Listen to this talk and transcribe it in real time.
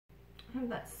I have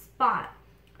that spot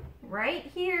right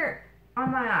here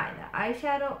on my eye that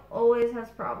eyeshadow always has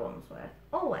problems with.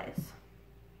 Always.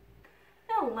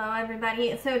 Hello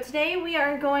everybody. So today we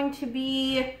are going to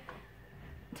be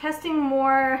testing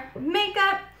more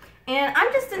makeup, and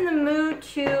I'm just in the mood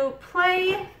to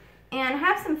play and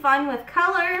have some fun with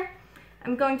color.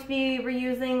 I'm going to be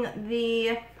reusing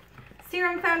the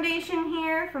Serum foundation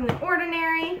here from The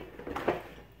Ordinary,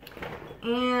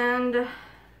 and let's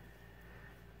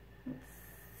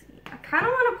see, I kind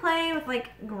of want to play with like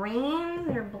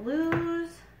greens or blues,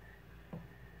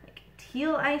 like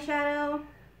teal eyeshadow.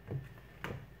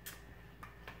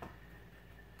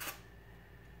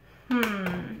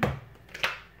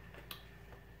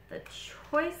 The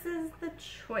choices.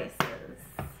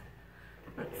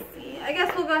 Let's see. I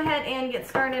guess we'll go ahead and get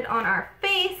started on our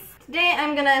face. Today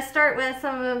I'm going to start with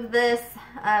some of this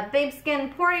Babe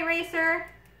Skin Pore Eraser.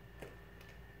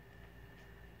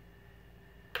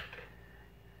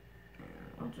 And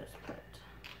we'll just put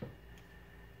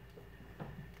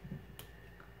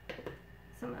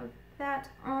some of that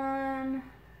on.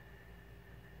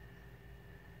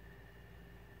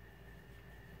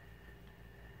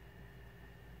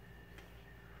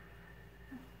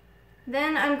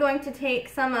 Then I'm going to take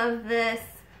some of this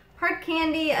Hard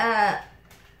Candy,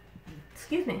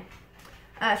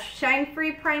 Shine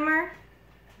Free Primer.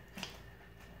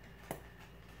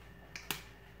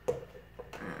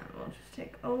 We'll just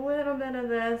take a little bit of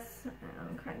this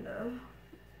and kind of...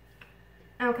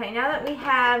 Okay, now that we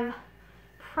have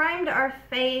primed our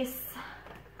face,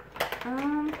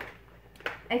 I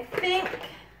think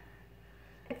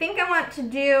I want to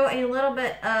do a little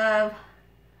bit of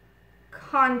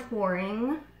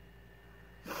contouring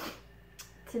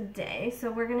today.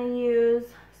 So we're going to use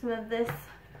some of this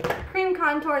cream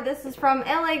contour. This is from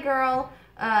LA Girl.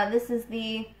 This is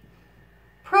the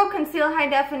Pro Conceal High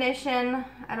Definition.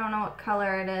 I don't know what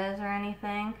color it is or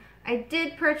anything. I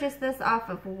did purchase this off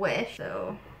of Wish.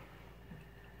 So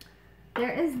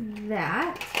there is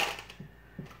that.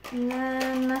 And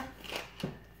then I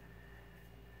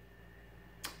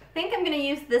think I'm going to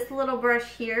use this little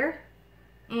brush here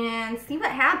and see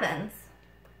what happens.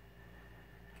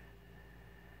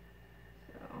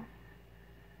 So,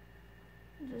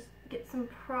 just get some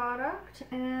product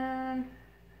and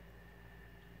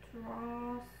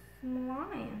draw some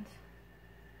lines.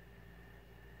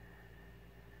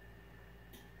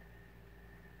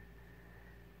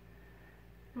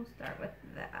 We'll start with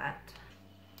that.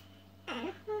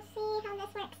 And we'll see how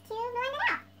this works to blend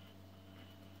it out.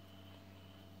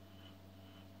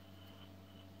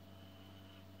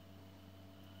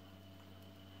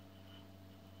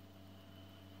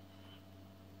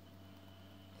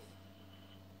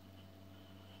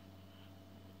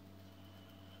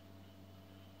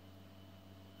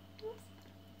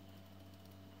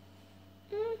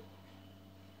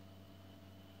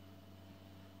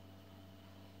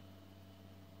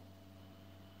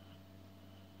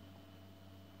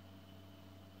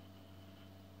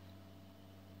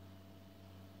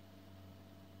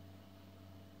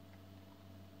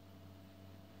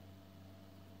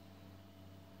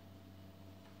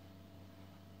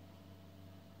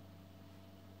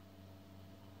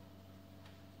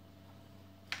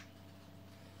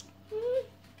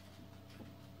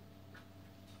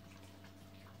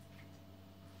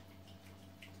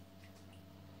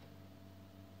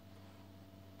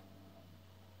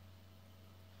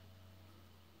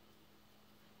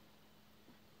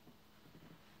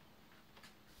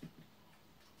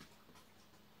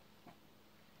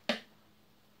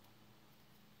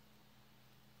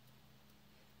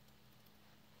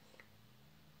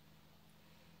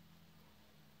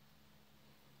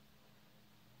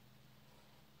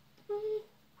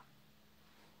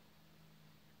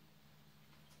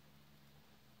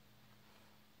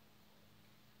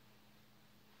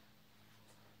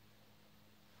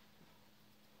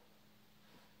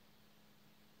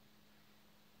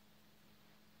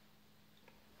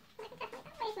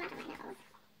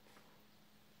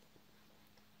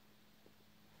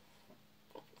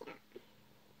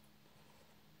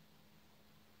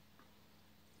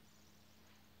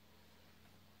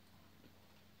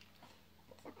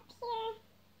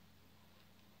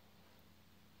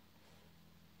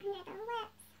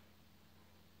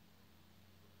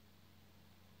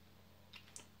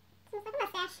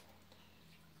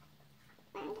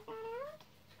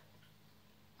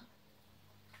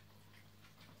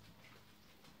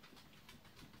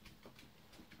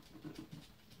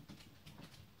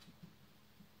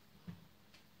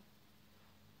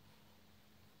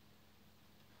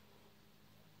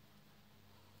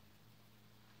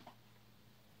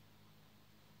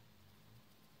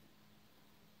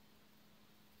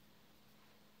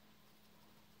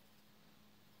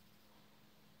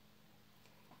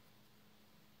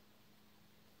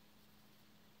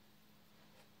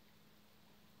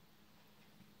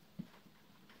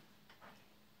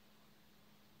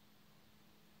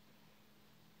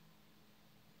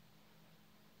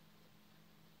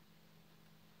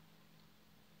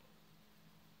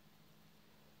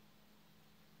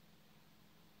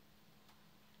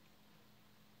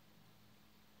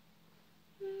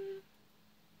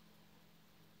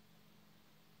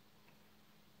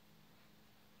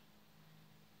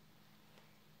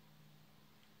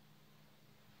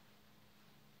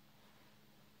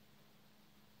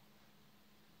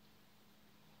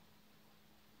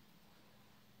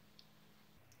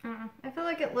 I feel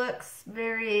like it looks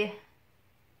very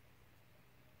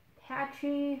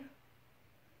patchy.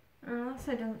 That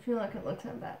side doesn't feel like it looks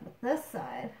that bad, but this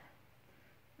side,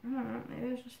 I don't know, maybe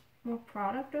there's just more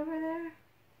product over there?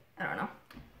 I don't know.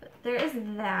 But there is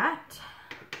that.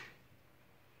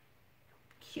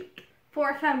 Cute.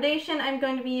 For foundation, I'm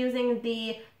going to be using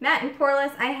the Matte and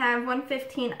Poreless. I have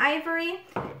 115 Ivory,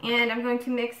 and I'm going to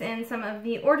mix in some of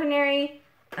the Ordinary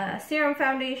Serum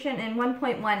Foundation in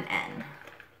 1.1N.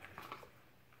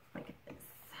 Like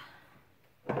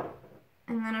this.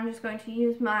 And then I'm just going to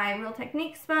use my Real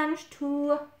Technique sponge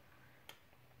to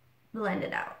blend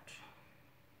it out.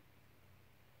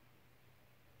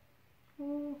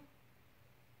 Ooh.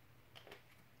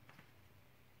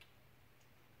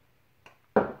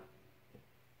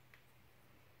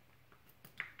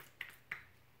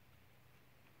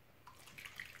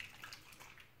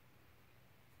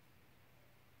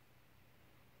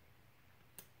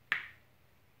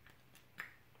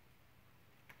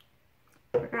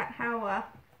 Forgot how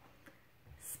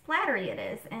splattery it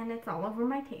is, and it's all over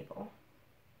my table.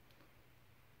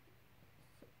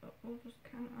 So we'll just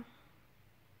kind of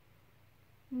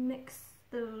mix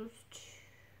those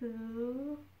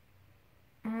two.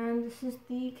 And this is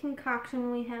the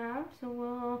concoction we have, so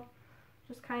we'll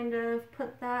just kind of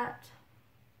put that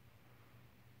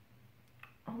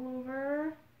all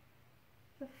over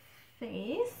the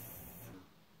face.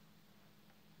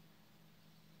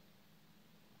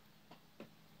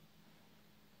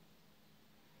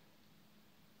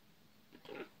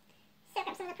 Soak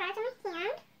up some of the product on my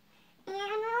hand, and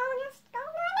we'll just go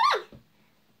blend in.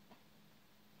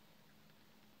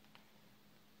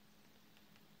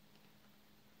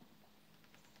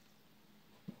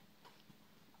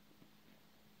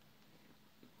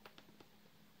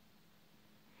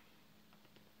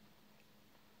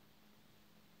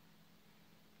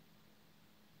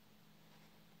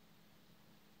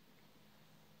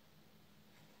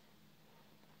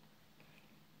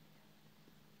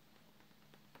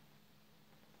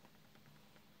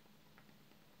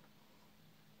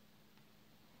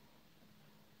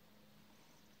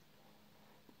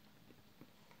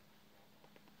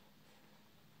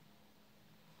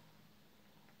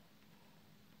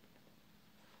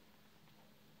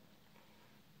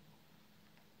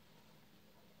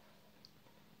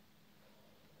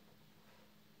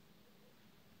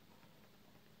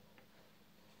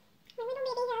 My little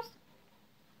baby hairs.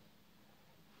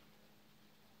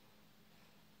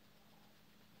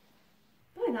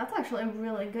 Boy, that's actually a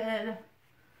really good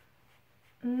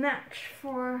match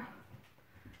for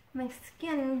my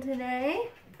skin today.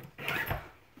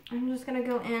 I'm just going to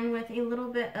go in with a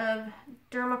little bit of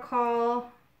Dermacol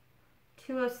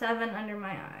 207 under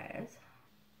my eyes.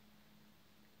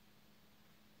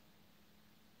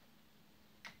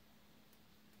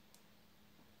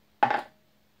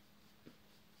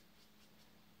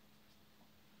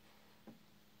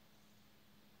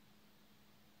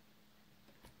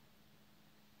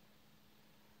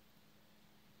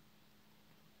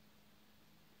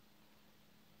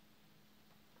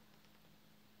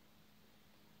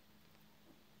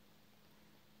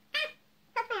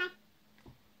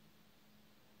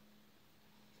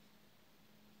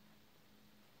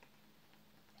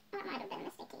 That might have been a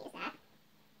mistake to use that.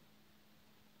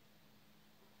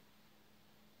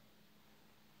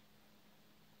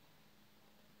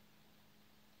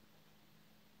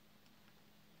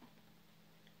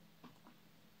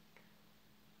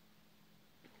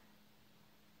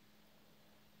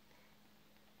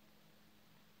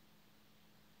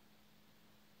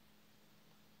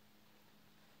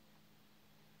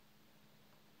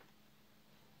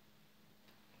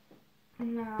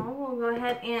 Now we'll go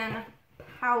ahead and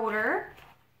powder.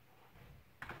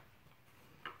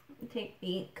 Take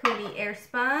the Coty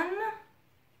Airspun.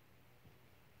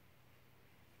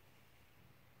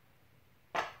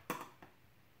 That's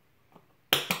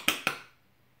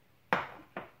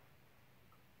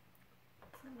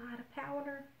a lot of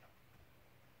powder.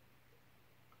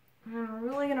 I'm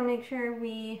really going to make sure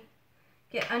we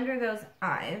get under those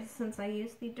eyes since I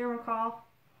used the Dermacol.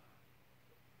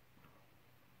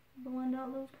 Blend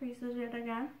out those creases yet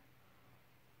again.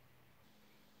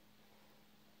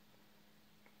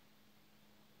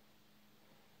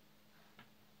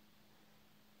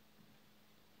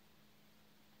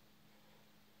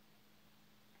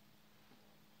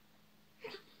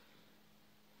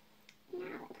 Now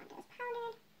the contour is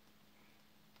powdered.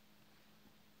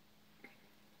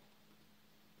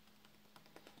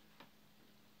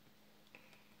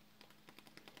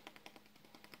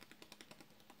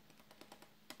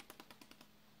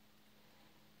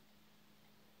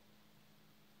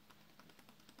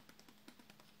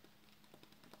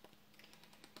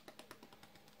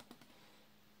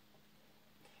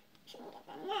 Should get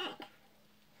the neck.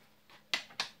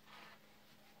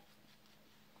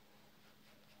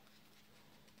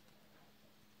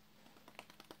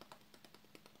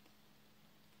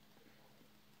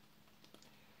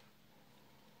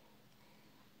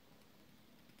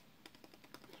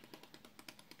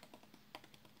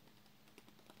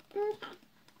 Okay.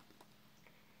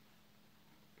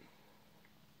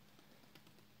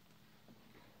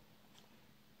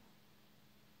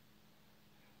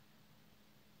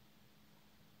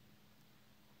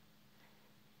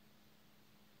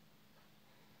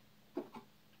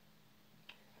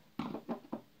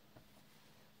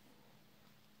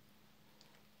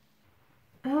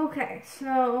 Okay,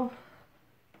 so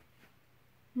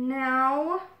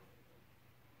now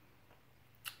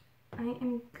I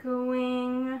am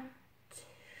going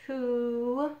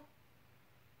to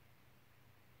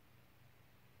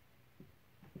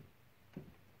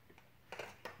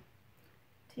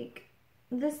take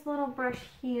this little brush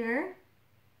here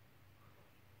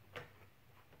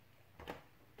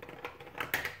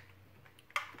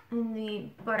and the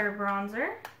butter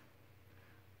bronzer.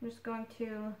 I'm just going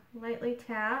to lightly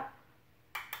tap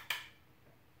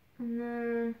and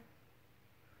then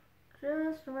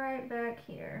just right back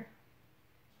here.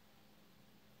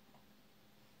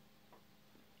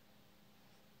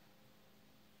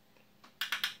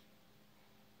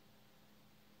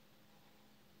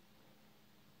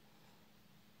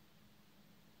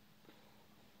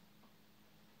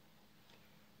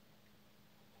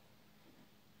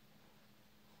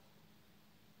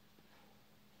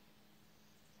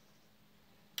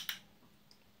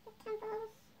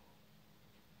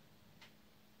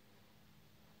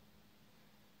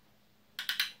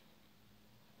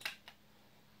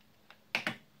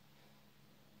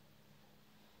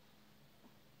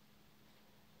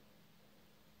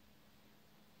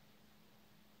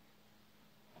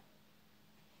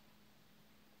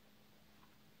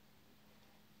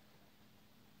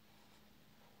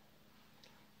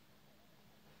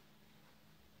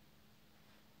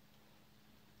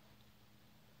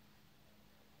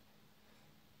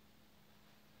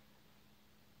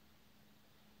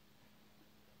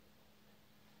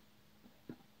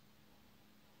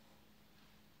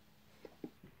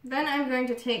 Then I'm going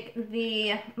to take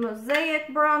the Mosaic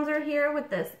bronzer here with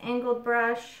this angled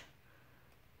brush.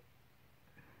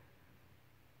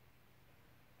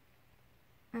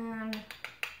 And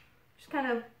just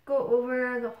kind of go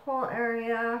over the whole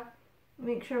area,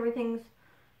 make sure everything's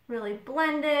really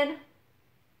blended.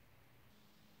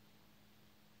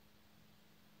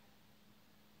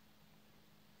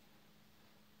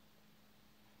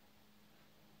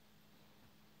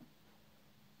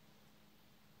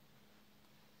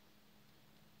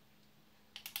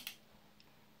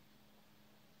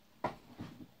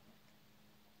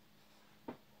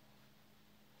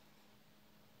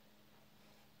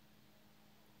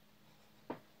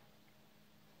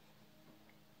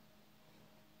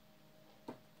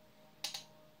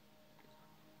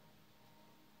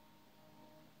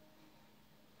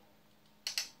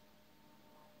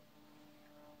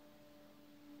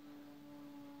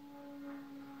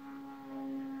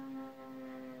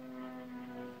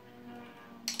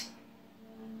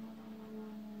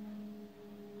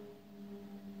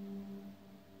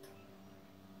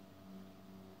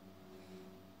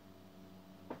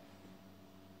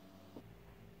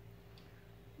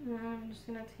 And I'm just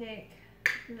going to take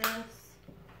this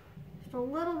just a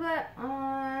little bit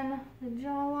on the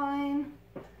jawline.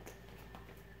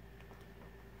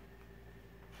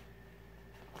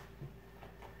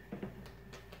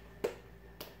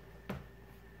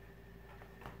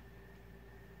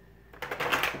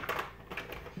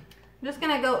 I'm just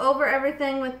going to go over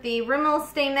everything with the Rimmel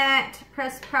Stay Matte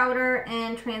Pressed Powder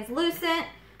and Translucent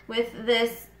with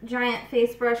this giant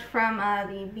face brush from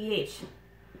the BH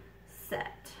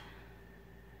set.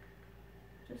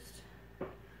 Just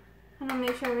kind of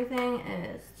make sure everything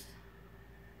is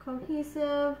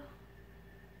cohesive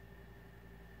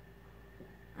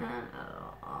and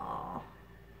it'll all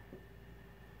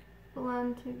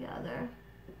blend together.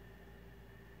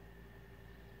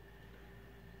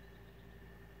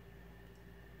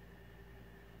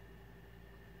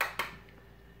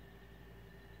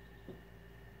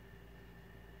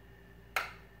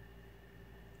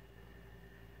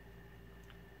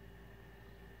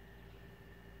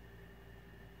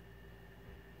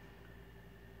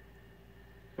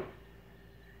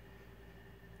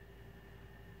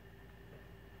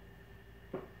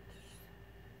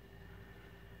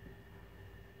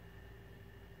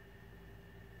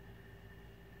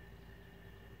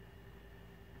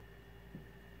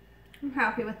 I'm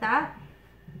happy with that.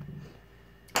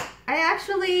 I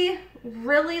actually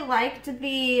really liked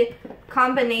the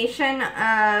combination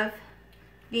of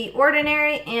the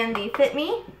Ordinary and the Fit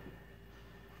Me.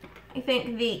 I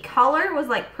think the color was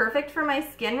like perfect for my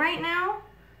skin right now.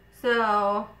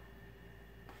 So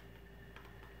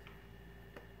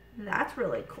that's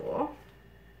really cool.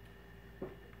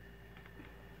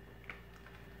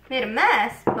 Made a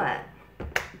mess, but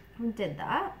we did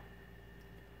that.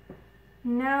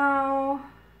 Now,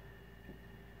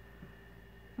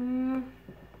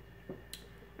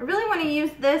 I really want to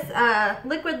use this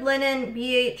Liquid Linen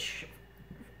BH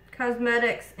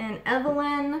Cosmetics in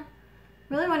Evelyn.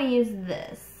 Really want to use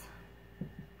this.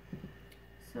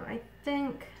 So I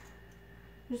think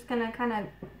I'm just going to kind of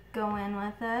go in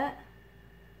with it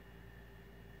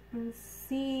and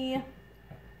see.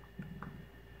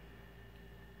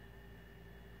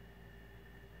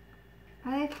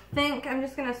 I think I'm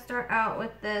just going to start out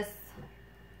with this,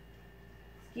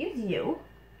 excuse you,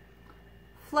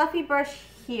 fluffy brush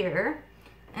here.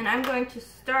 And I'm going to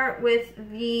start with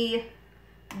the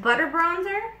Butter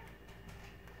Bronzer.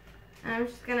 And I'm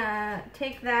just going to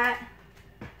take that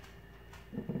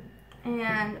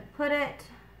and put it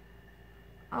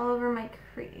all over my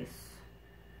crease.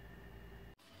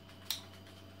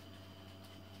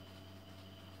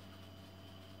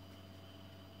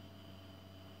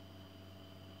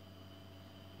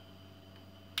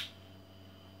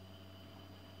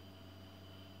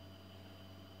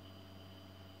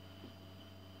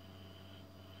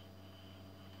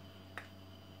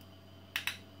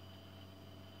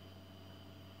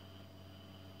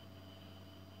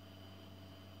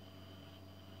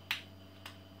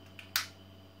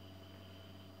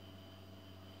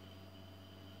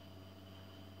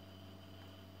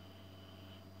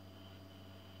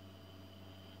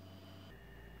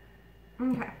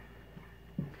 Okay,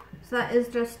 so that is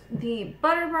just the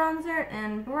Butter Bronzer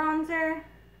and bronzer.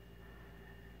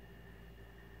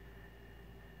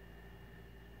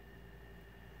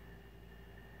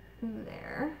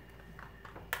 There.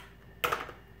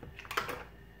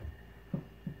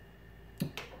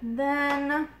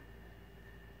 Then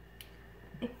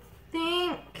I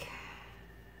think,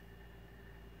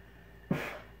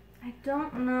 I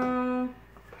don't know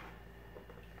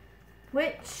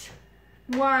which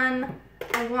one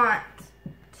I want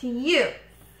to use,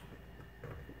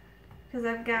 because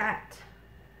I've got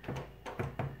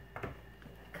a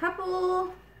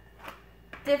couple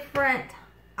different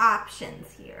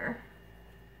options here.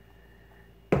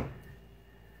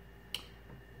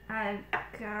 I've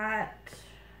got,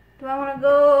 do I want to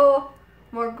go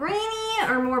more greeny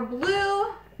or more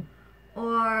blue,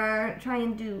 or try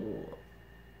and do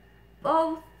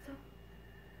both?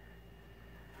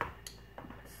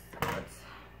 Let's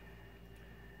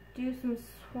do some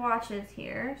swatches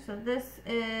here. So this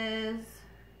is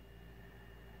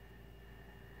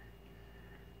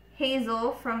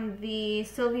Hazel from the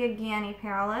Sylvia Gani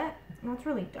palette. That's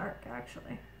really dark,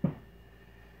 actually.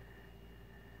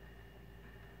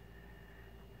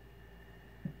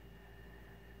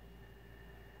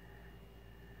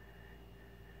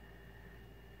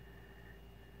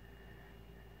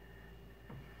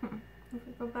 If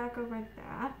we go back over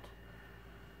that.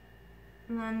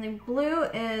 And then the blue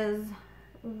is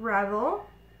Revel.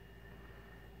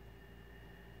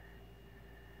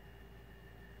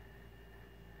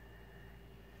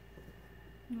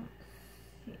 Let's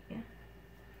see.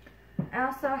 I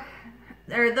also,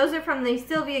 those are from the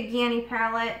Sylvia Gani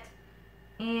palette,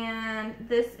 and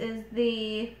this is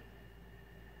the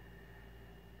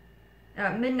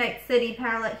Midnight City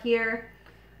palette here.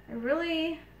 I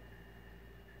really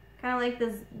kind of like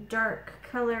this dark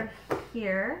color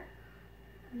here.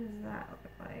 What does that look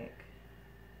like?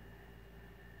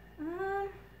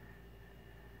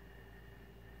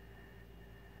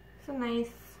 It's a nice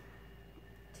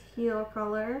teal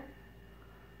color.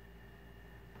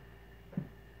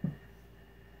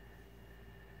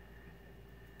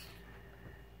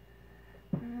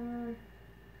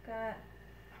 Got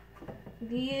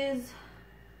these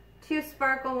two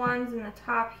sparkle ones in the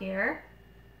top here.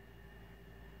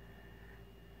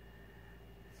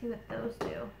 See what those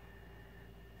do.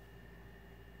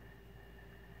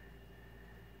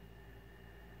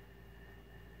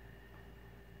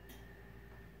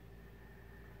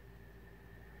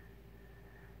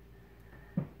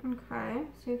 Okay,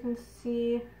 so you can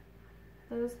see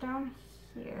those down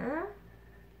here.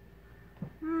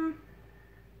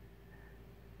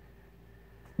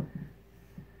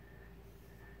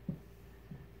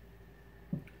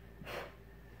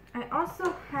 I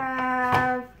also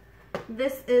have,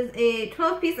 this is a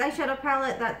 12-piece eyeshadow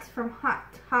palette that's from Hot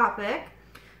Topic.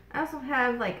 I also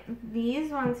have like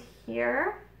these ones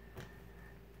here.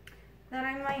 that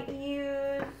I might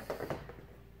use.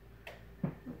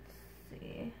 Let's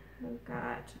see. We've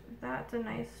got, that's a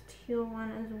nice teal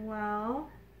one as well.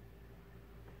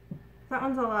 That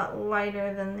one's a lot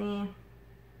lighter than the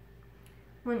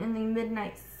one in the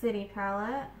Midnight City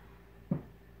palette. Let's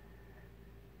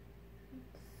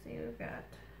see, we've got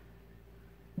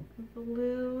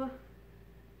blue.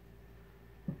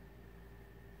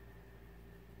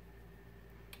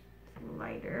 It's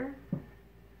lighter.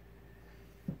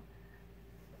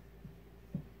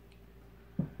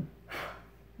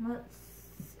 Let's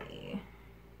see.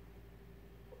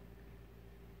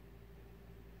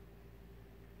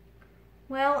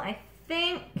 Well, I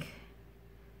think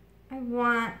I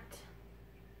want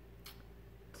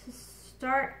to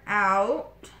start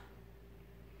out.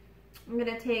 I'm going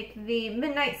to take the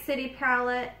Midnight City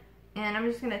palette and I'm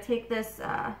just going to take this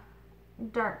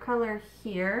dark color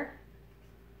here.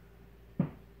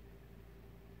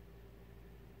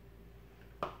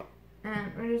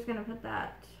 And we're just going to put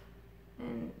that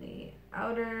in the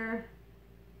outer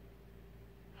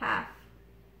half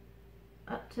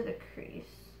up to the crease.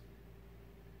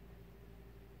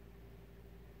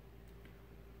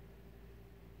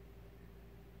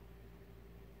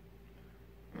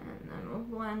 And then we'll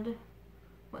blend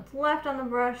what's left on the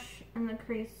brush in the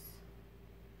crease.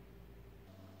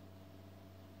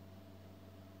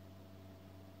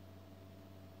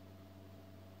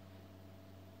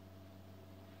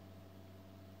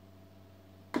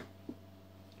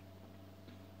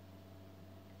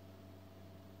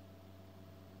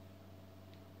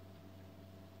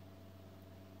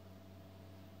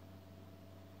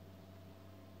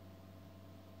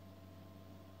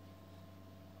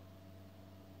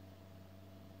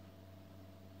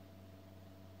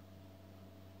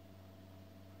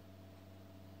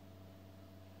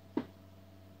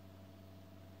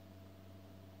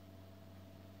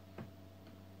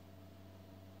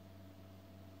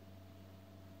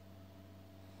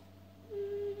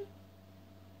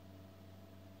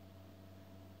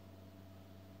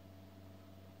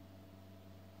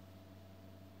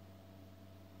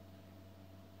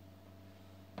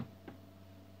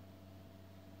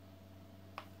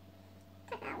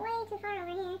 Way too far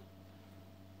over here.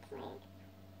 It's like...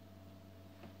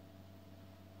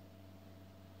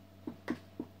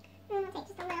 And we'll take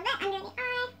just a little bit under the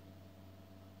eye.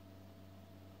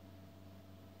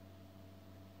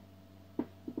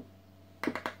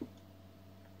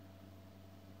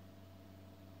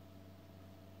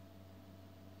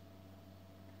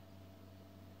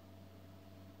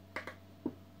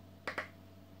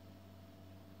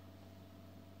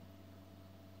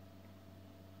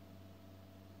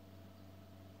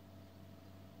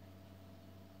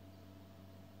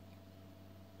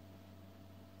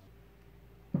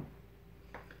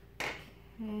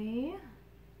 Okay,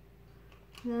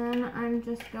 then I'm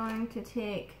just going to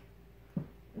take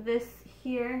this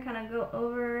here and kind of go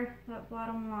over that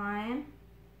bottom line.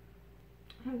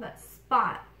 I have that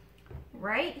spot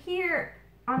right here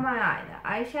on my eye that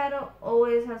eyeshadow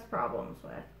always has problems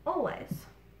with, always.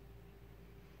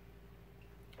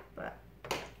 But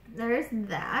there's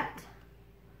that.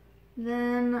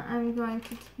 Then I'm going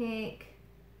to take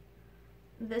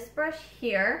this brush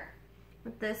here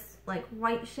with this like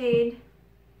white shade.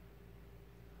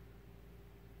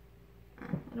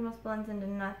 It almost blends into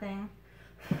nothing.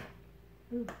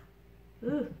 Ooh.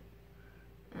 Ooh.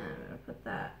 And I'm going to put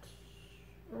that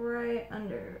right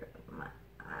under my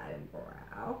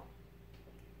eyebrow.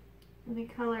 The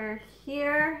color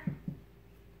here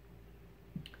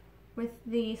with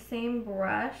the same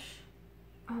brush.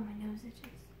 Oh, my nose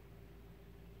itches.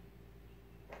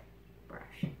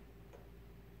 Brush.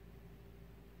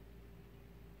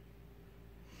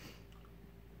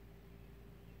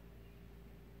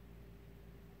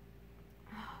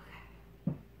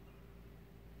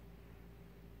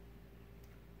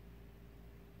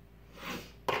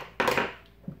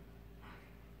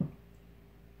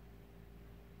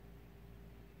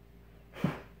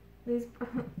 These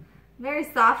very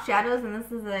soft shadows, and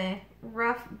this is a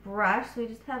rough brush, so we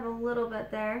just have a little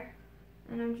bit there,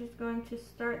 and I'm just going to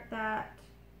start that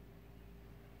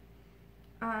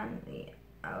on the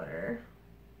outer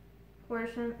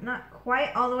portion, not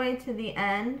quite all the way to the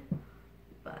end,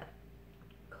 but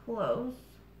close.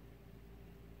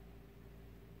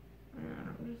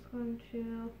 And I'm just going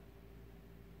to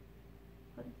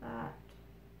put that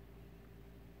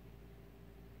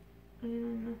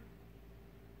in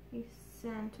the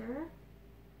center.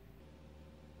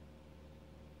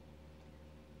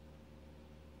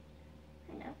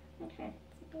 Kind of make sure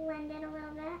it's blended a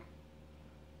little bit.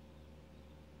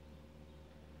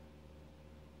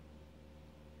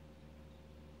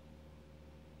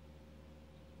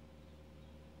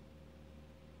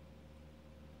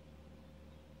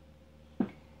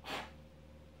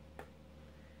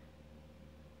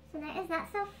 So there is that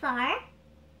so far.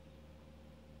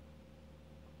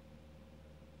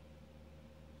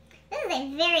 This is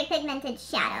a very pigmented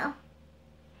shadow.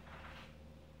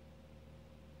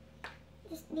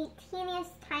 Just the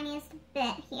teeniest, tiniest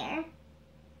bit here.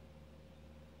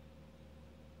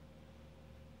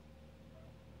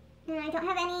 And I don't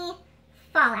have any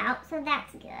fallout, so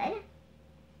that's good.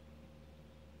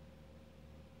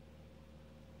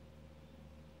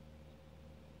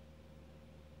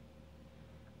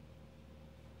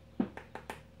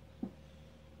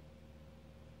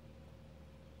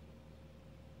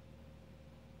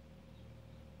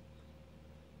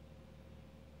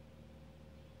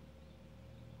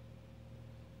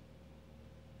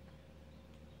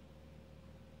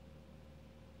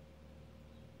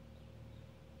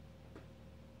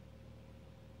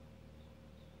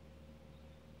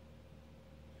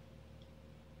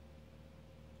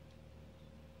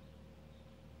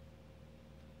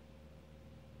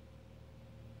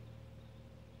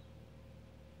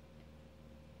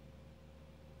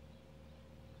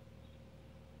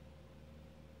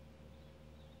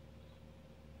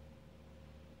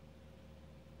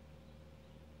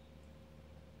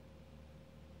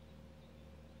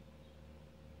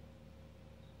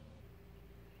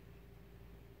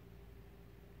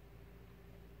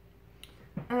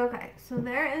 Okay, so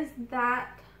there is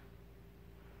that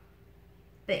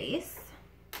base.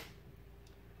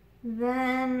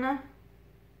 Then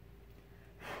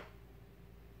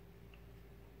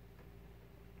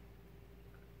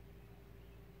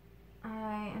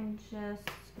I am just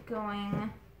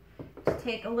going to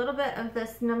take a little bit of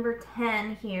this number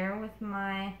 10 here with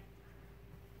my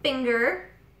finger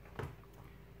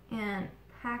and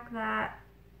pack that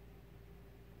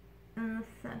in the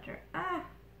center. Ah!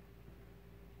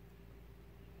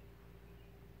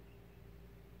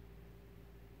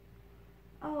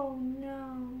 Oh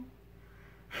no.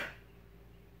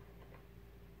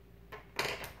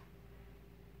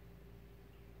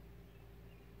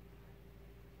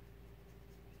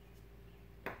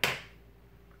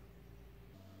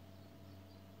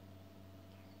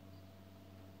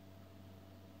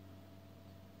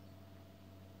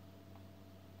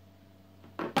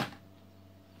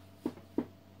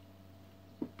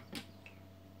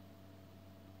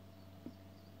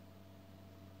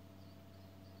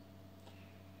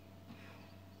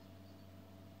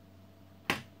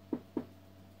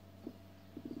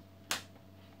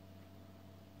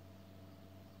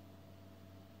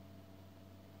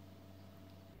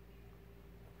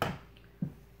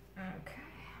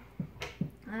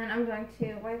 And I'm going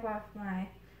to wipe off my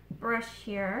brush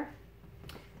here,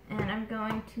 and I'm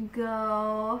going to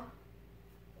go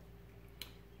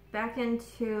back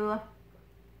into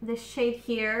this shade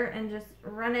here and just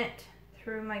run it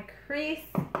through my crease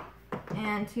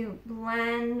and to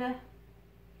blend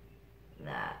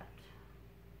that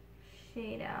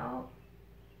shade out.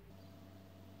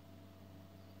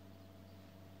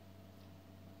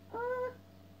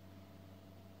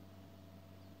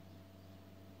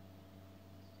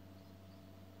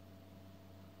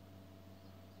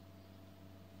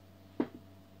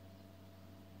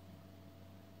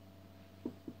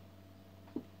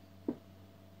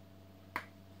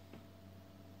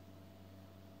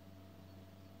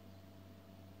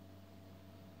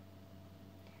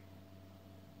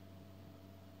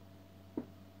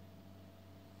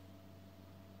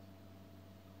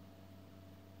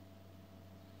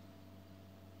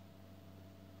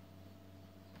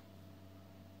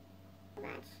 Much.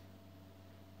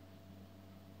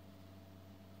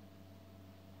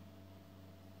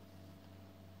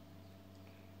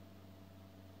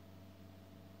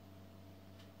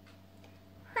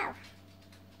 Wow.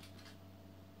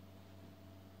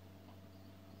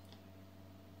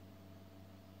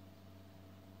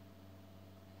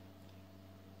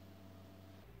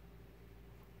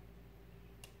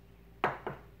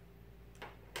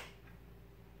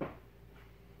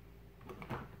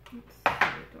 Let's see,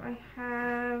 do I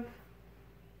have...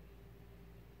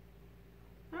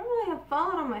 I don't really have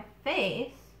fallout on my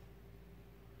face.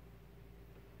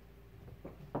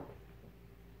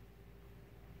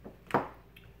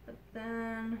 But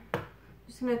then I'm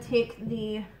just going to take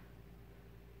the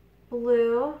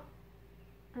blue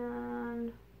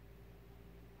and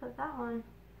put that one.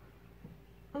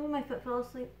 Oh, my foot fell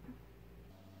asleep.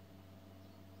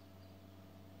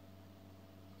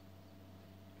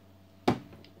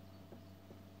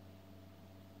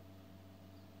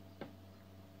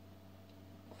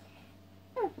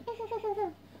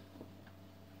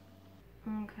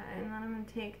 Okay, and then I'm going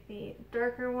to take the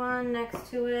darker one next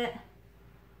to it.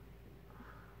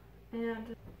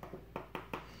 And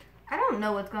I don't don't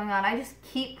know what's going on. I just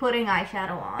keep putting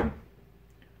eyeshadow on.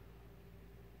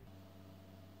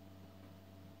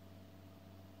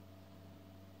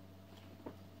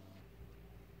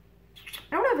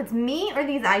 I don't know if it's me or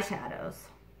these eyeshadows.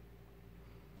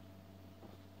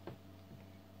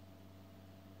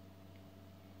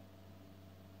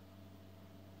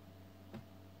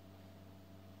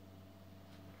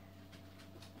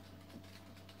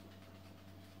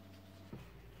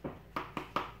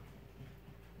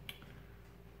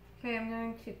 Okay, I'm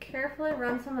going to carefully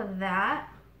run some of that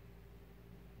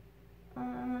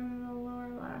on the lower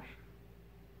lash.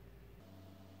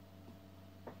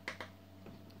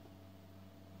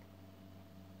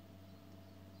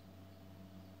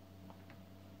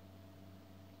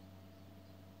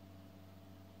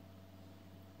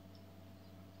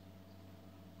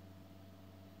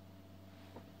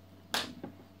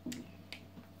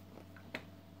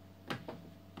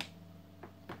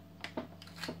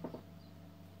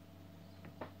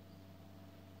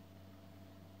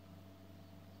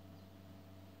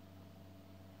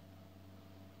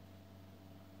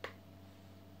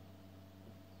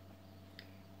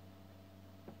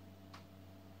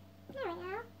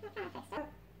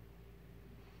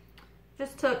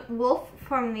 Just took Wolf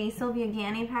from the Sylvia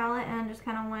Gani palette and just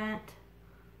kind of went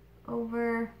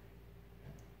over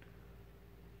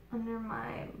under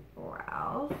my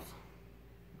brows.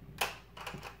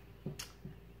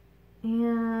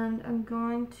 And I'm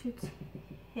going to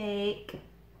take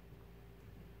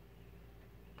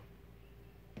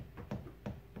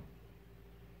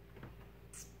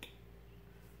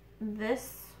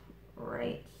this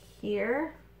right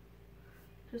here,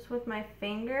 just with my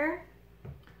finger,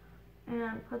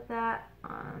 and put that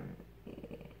on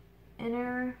the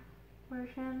inner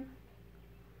portion.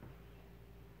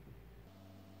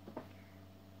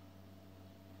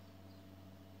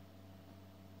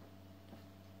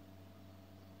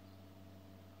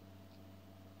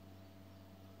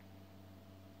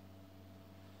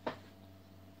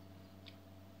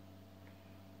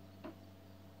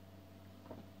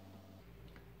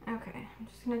 Okay, I'm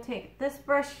just going to take this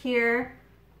brush here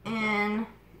and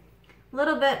a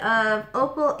little bit of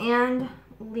Opal and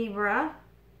Libra.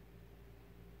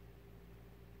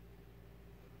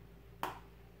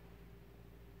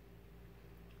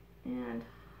 And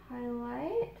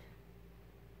highlight.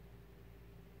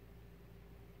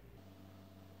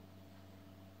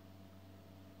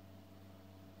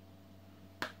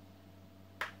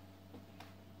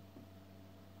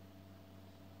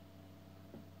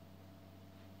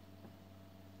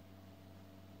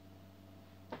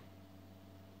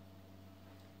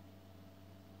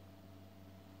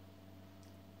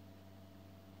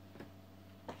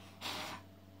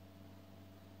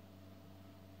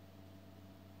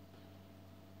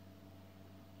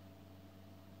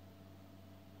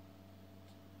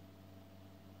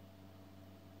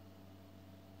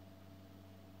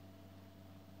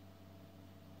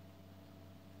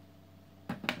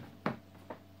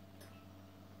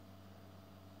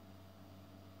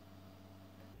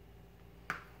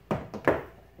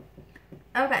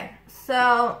 Okay,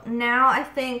 so now I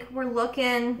think we're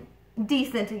looking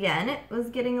decent again. It was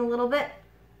getting a little bit,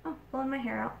 oh, pulling my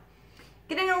hair out.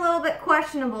 Getting a little bit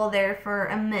questionable there for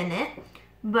a minute,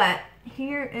 but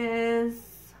here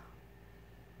is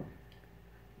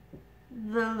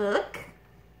the look.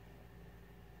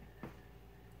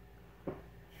 I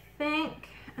think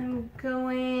I'm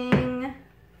going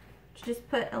to just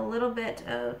put a little bit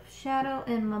of shadow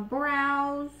in my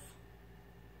brows.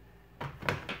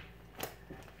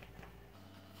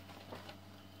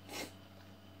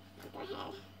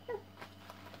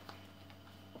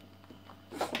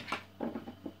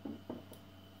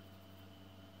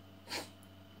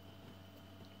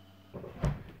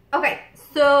 Okay,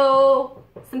 so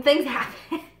some things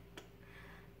happened.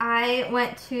 I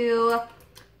went to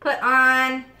put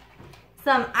on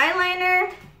some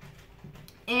eyeliner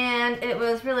and it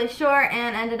was really short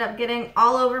and ended up getting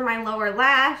all over my lower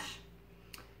lash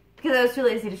because I was too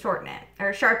lazy to shorten it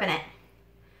or sharpen it.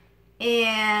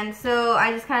 And so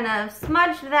I just kind of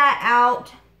smudged that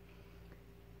out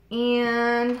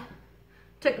and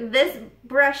took this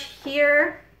brush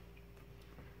here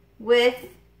with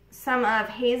some of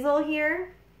Hazel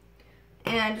here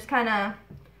and just kind of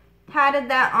patted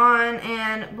that on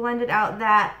and blended out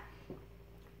that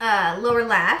lower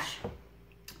lash.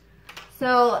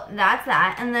 So that's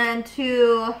that. And then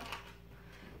to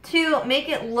make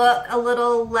it look a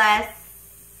little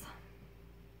less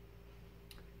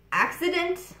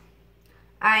accident,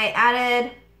 I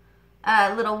added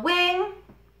a little wing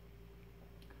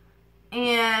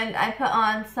and I put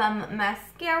on some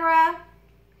mascara.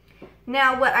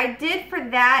 Now what I did for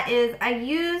that is I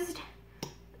used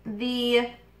the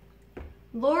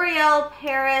L'Oreal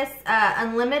Paris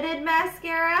Unlimited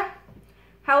Mascara.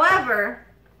 However,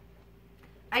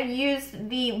 I used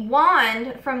the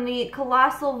wand from the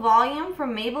Colossal Volume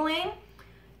from Maybeline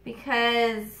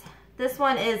because this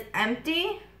one is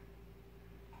empty.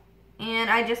 And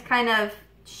I just kind of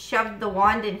shoved the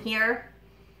wand in here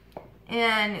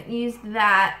and used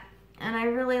that. And I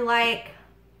really like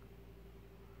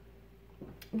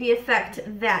the effect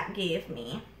that gave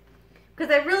me.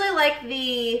 Because I really like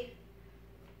the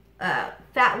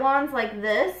fat wands like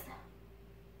this.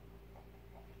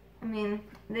 I mean,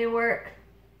 they work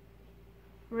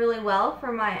really well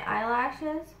for my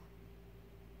eyelashes.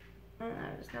 And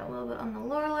I just got a little bit on the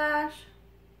lower lash.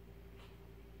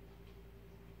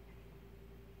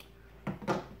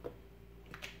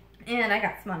 And I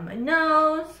got some on my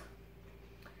nose.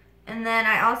 And then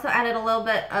I also added a little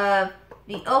bit of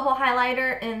the Opal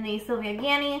highlighter in the Sylvia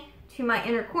Gani to my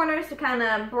inner corners to kind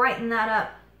of brighten that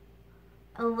up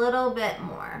a little bit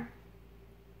more.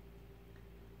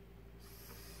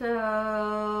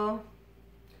 So,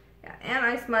 yeah, and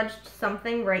I smudged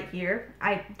something right here.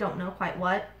 I don't know quite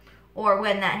what or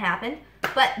when that happened,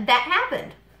 but that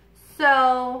happened.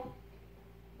 So,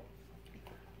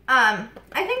 I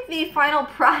think the final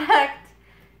product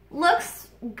looks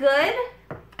good.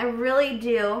 I really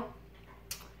do.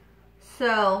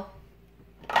 So,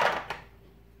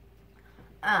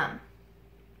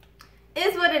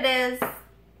 is what it is.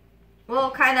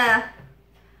 We'll kind of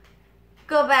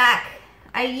go back.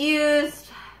 I used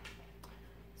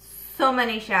so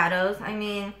many shadows. I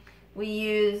mean, we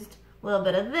used a little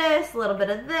bit of this, a little bit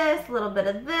of this, a little bit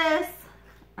of this,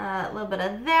 a little bit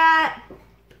of that.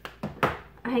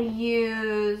 I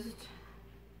used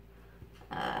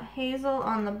hazel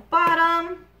on the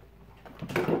bottom.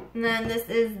 And then this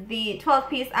is the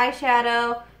 12-piece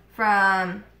eyeshadow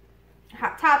from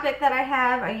Hot Topic that I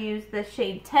have. I used the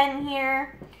shade 10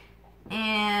 here.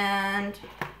 And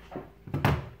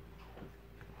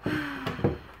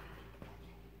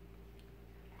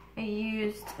I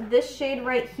used this shade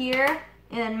right here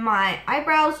in my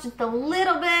eyebrows just a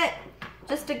little bit,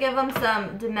 just to give them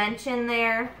some dimension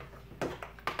there.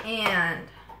 And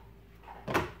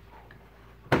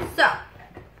so,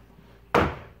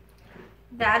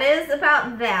 that is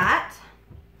about that.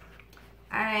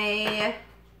 I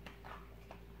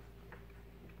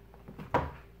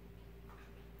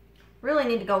really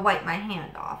need to go wipe my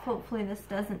hand off. Hopefully this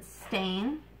doesn't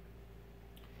stain.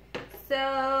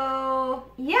 So,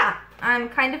 yeah, I'm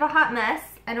kind of a hot mess.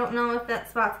 I don't know if that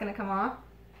spot's gonna come off.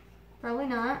 Probably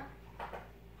not.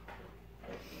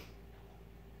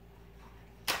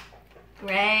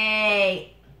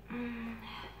 Great.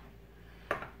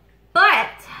 But,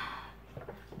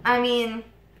 I mean,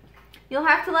 you'll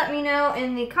have to let me know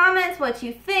in the comments what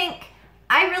you think.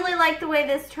 I really like the way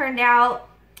this turned out.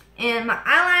 And my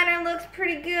eyeliner looks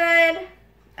pretty good.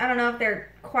 I don't know if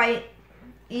they're quite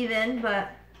even,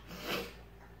 but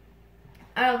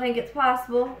I don't think it's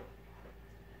possible.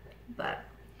 But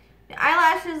the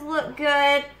eyelashes look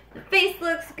good. The face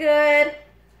looks good.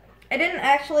 I didn't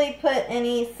actually put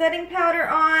any setting powder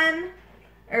on.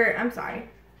 Or, I'm sorry.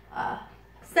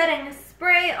 Setting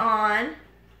spray on.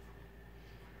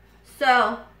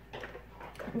 So,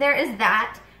 there is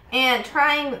that. And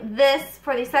trying this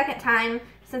for the second time,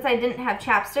 since I didn't have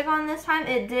chapstick on this time,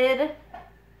 it did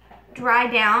dry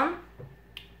down.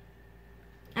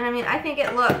 And I mean, I think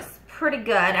it looks pretty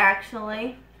good,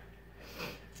 actually.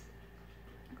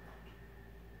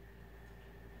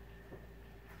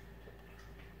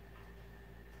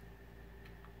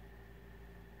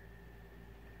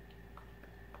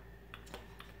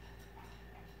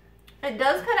 It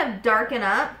does kind of darken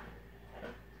up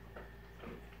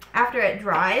after it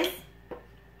dries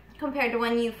compared to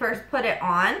when you first put it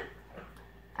on.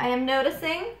 I am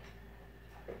noticing.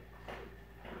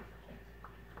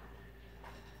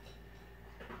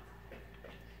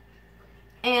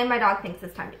 And my dog thinks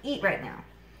it's time to eat right now.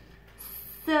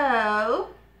 So,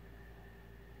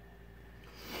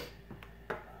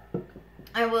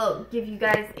 I will give you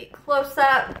guys a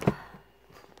close-up.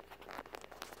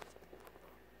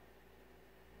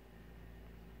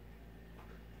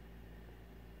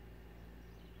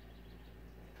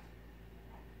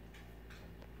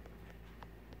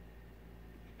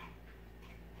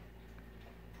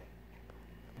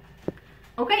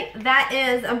 Okay, that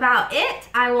is about it.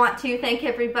 I want to thank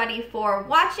everybody for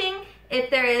watching. If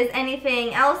there is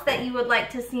anything else that you would like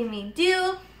to see me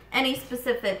do, any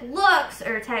specific looks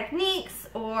or techniques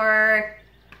or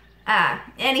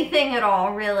anything at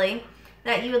all really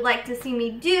that you would like to see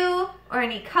me do, or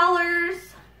any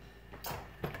colors,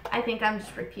 I think I'm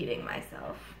just repeating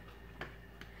myself.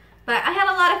 But I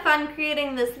had a lot of fun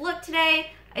creating this look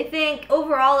today. I think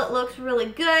overall it looks really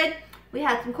good. We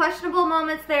had some questionable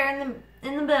moments there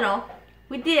in the middle.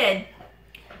 We did.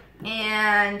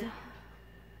 And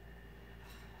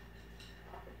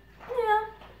yeah,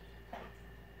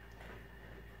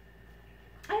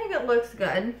 I think it looks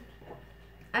good.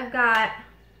 I've got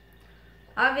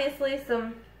obviously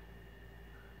some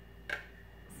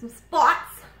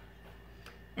spots,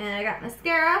 and I got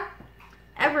mascara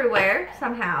everywhere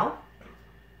somehow,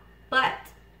 but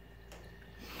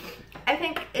I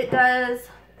think it does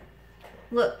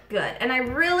look good. And I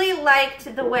really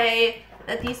liked the way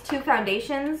that these two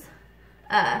foundations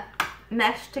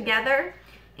meshed together,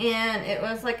 and it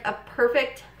was like a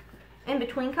perfect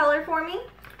in-between color for me.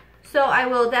 So I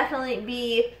will definitely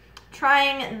be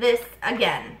trying this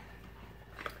again.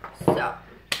 So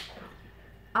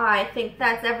I think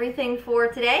that's everything for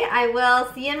today. I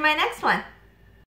will see you in my next one.